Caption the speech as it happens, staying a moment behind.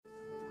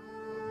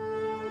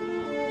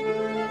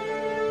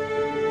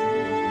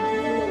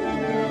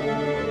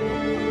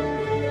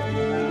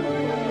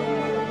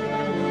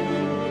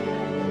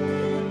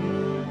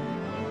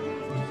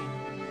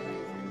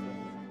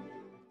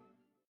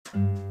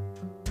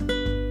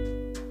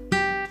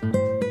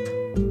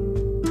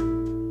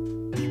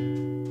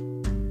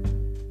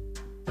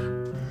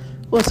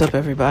What's up,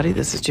 everybody?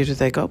 This is Judith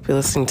A. Gope. You're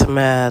listening to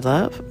Mad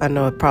Love. I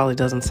know it probably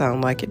doesn't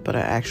sound like it, but I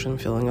actually am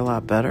feeling a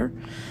lot better.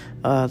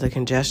 The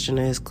congestion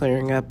is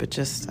clearing up. It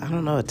takes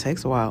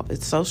a while.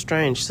 It's so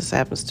strange. This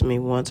happens to me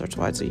once or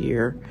twice a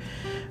year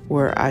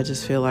where I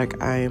just feel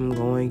like I am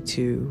going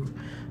to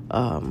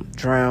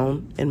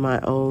drown in my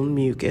own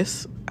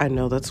mucus. I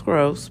know that's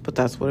gross, but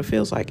that's what it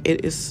feels like.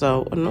 It is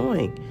so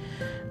annoying.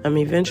 I'm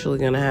eventually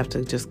going to have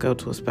to just go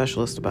to a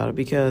specialist about it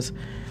because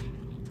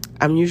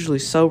I'm usually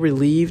so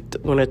relieved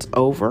when it's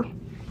over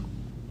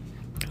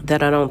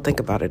that I don't think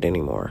about it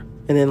anymore.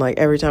 And then,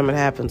 every time it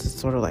happens, it's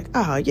sort of like,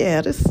 oh,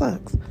 yeah, this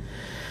sucks.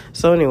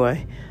 So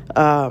anyway,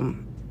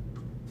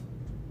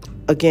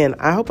 again,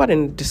 I hope I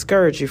didn't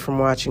discourage you from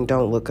watching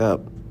Don't Look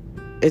Up.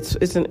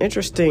 It's an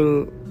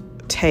interesting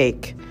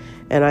take,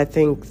 and I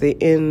think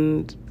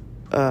the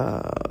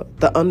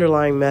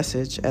underlying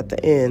message at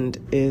the end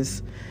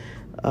is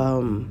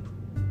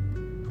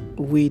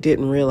we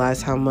didn't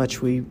realize how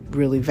much we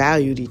really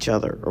valued each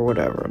other or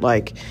whatever.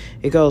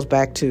 It goes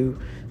back to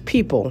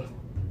people,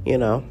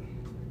 and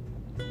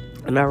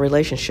our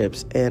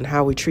relationships and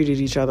how we treated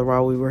each other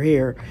while we were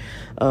here.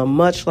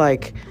 Much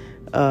like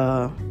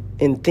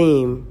in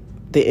Theme,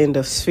 the end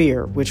of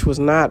Sphere, which was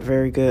not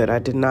very good. I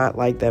did not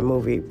like that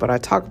movie, but I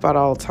talk about it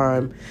all the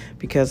time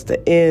because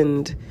the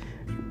end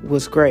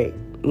was great.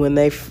 When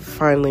they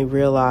finally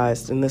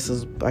realized, and this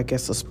is, I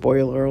guess, a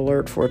spoiler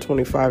alert for a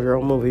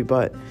 25-year-old movie,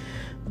 but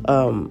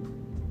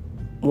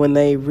when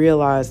they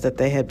realized that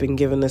they had been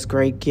given this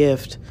great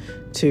gift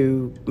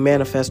to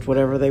manifest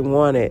whatever they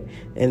wanted,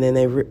 and then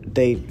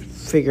they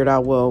figured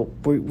out, well,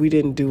 we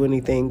didn't do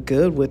anything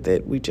good with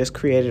it. We just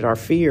created our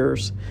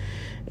fears,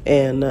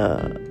 and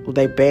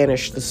they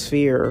banished the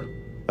sphere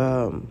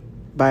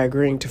by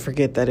agreeing to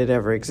forget that it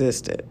ever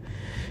existed.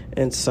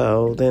 And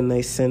so then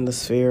they send the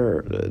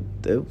sphere.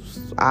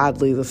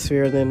 Oddly, the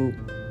sphere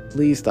then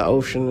leaves the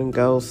ocean and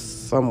goes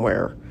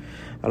somewhere.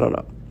 I don't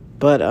know.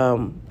 But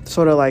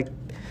sort of like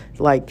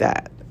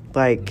that.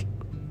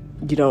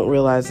 You don't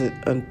realize it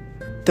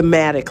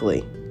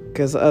thematically,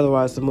 because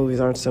otherwise the movies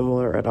aren't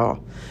similar at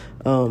all.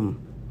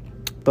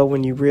 But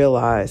when you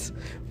realize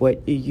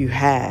what you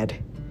had,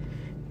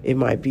 it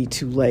might be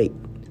too late,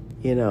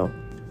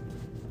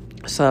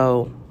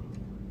 So,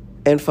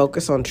 and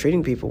focus on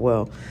treating people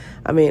well.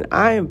 I mean,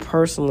 I am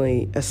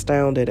personally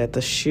astounded at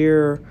the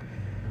sheer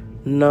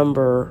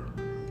number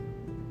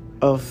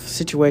of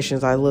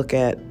situations I look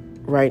at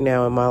right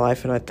now in my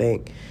life, and I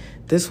think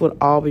this would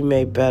all be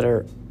made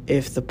better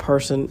if the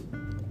person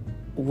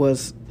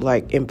was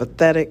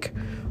empathetic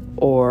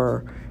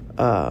or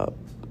I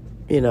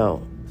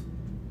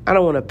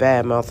don't want to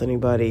badmouth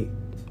anybody,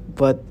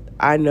 but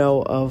I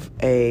know of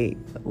a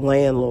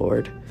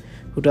landlord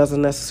who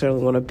doesn't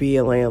necessarily want to be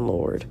a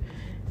landlord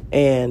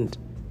and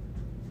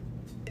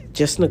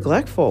just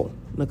neglectful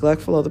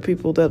of the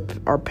people that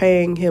are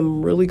paying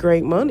him really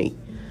great money.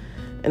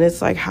 And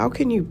it's like, how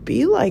can you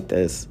be like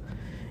this?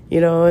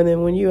 And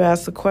then when you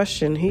ask the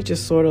question, he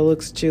just sort of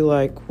looks at you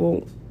like,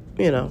 well,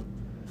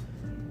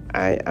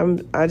 I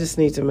just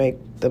need to make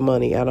the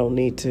money. I don't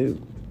need to,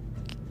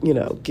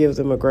 give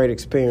them a great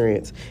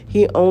experience.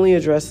 He only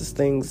addresses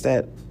things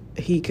that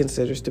he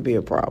considers to be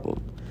a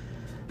problem.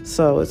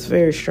 So it's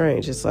very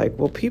strange. It's like,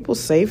 well, people's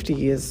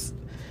safety is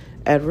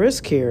at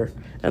risk here.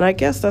 And I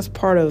guess that's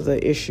part of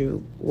the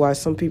issue, why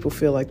some people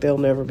feel like they'll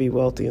never be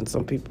wealthy and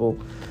some people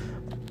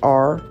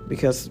are,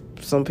 because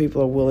some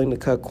people are willing to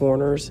cut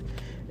corners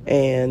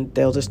and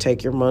they'll just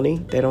take your money.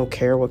 They don't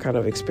care what kind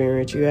of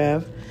experience you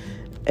have.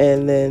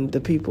 And then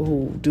the people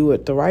who do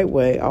it the right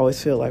way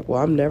always feel like,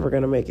 well, I'm never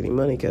going to make any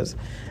money because,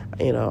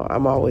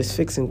 I'm always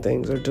fixing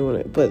things or doing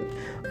it. But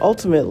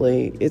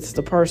ultimately, it's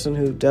the person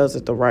who does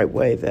it the right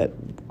way that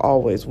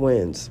always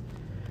wins.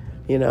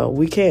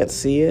 We can't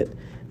see it.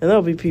 And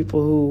there'll be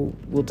people who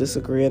will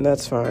disagree, and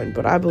that's fine.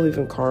 But I believe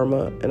in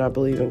karma, and I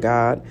believe in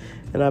God,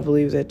 and I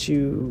believe that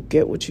you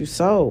get what you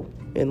sow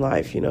in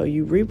life.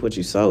 You reap what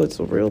you sow. It's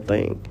a real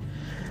thing.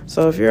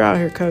 So if you're out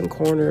here cutting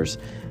corners,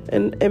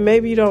 and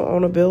maybe you don't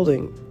own a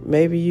building,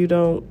 maybe you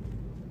don't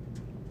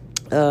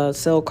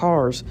sell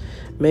cars,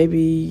 maybe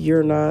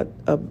you're not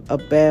a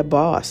bad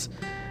boss,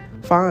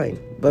 fine.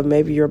 But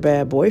maybe you're a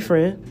bad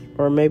boyfriend,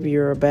 or maybe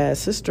you're a bad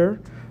sister,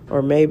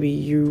 or maybe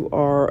you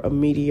are a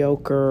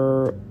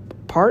mediocre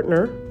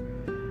partner.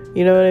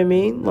 You know what I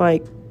mean?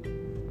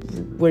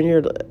 When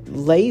you're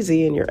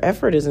lazy and your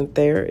effort isn't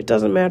there, it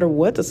doesn't matter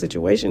what the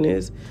situation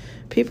is.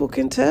 People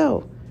can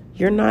tell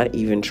you're not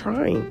even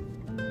trying.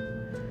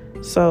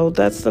 So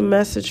that's the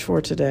message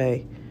for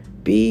today.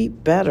 Be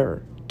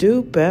better.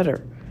 Do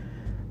better.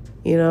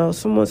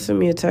 Someone sent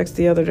me a text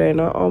the other day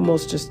and I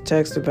almost just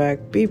texted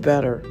back, be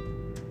better.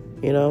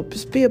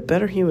 Just be a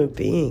better human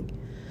being.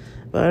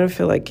 But I didn't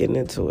feel like getting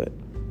into it.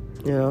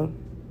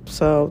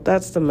 So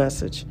that's the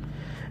message.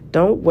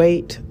 Don't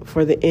wait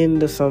for the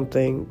end of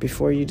something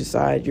before you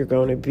decide you're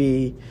going to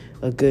be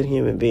a good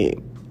human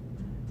being.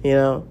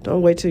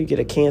 Don't wait till you get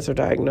a cancer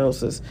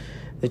diagnosis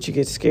that you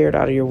get scared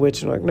out of your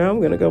wits and like, no, I'm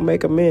going to go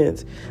make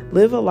amends.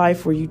 Live a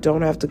life where you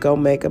don't have to go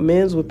make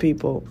amends with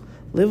people.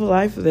 Live a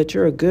life that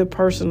you're a good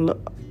person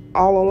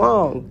all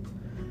along.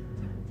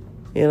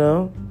 You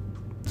know?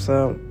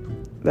 So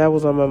that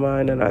was on my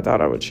mind, and I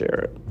thought I would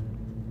share it.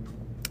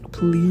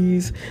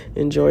 Please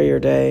enjoy your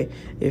day.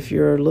 If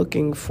you're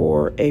looking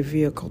for a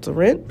vehicle to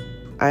rent,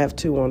 I have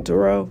 2 on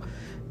Turo.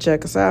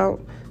 Check us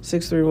out,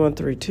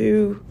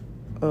 63132.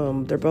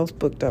 They're both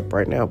booked up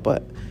right now,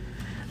 but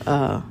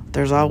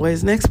there's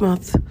always next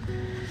month.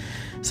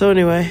 So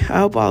anyway, I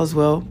hope all is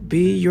well.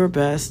 Be your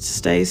best.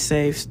 Stay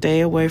safe.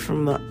 Stay away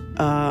from the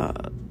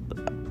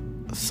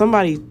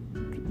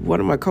one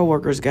of my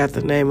coworkers got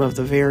the name of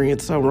the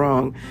variant so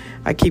wrong.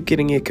 I keep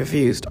getting it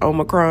confused.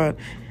 Omicron.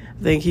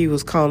 I think he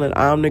was calling it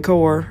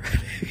Omnicore.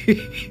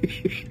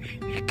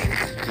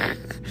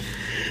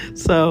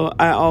 So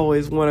I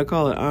always want to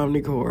call it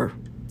Omnicore.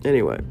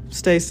 Anyway,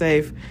 stay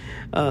safe.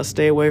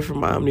 Stay away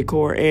from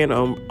Omnicore and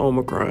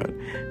Omicron.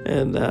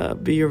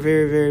 And be your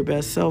very, very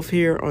best self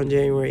here on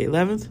January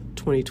 11th,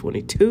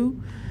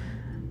 2022.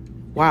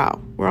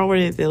 Wow, we're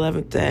already at the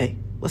 11th day.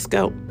 Let's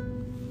go.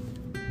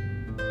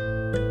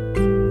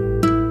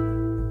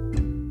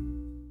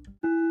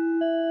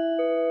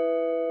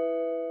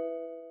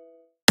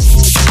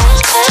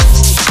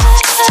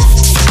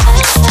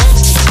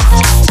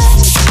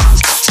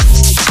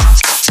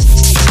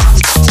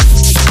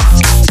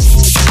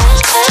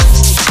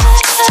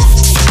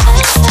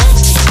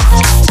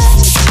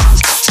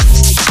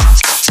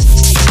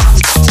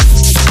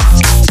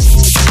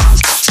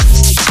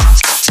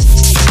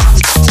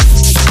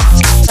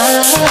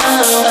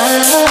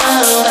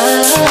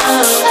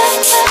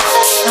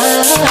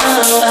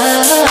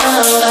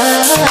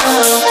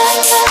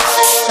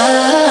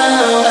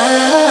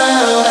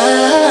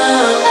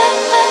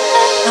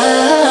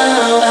 Oh